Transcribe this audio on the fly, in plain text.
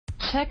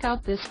Check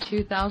out this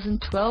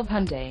 2012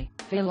 Hyundai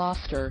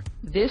Veloster.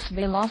 This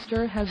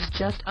Veloster has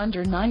just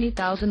under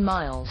 90,000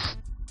 miles.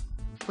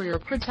 For your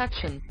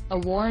protection, a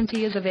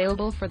warranty is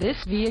available for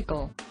this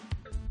vehicle.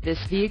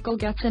 This vehicle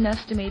gets an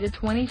estimated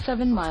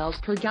 27 miles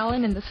per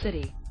gallon in the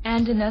city,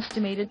 and an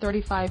estimated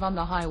 35 on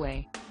the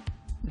highway.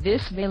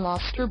 This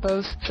Veloster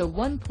boasts a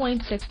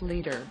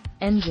 1.6-liter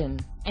engine,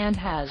 and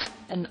has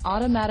an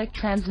automatic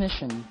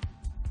transmission.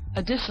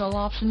 Additional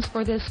options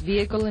for this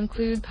vehicle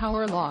include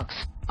power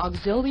locks,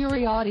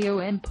 auxiliary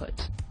audio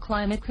input,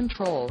 climate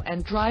control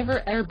and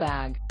driver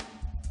airbag.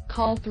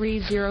 Call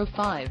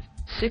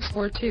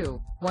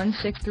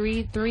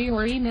 305-642-1633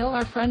 or email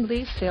our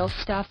friendly sales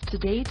staff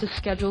today to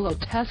schedule a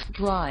test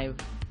drive.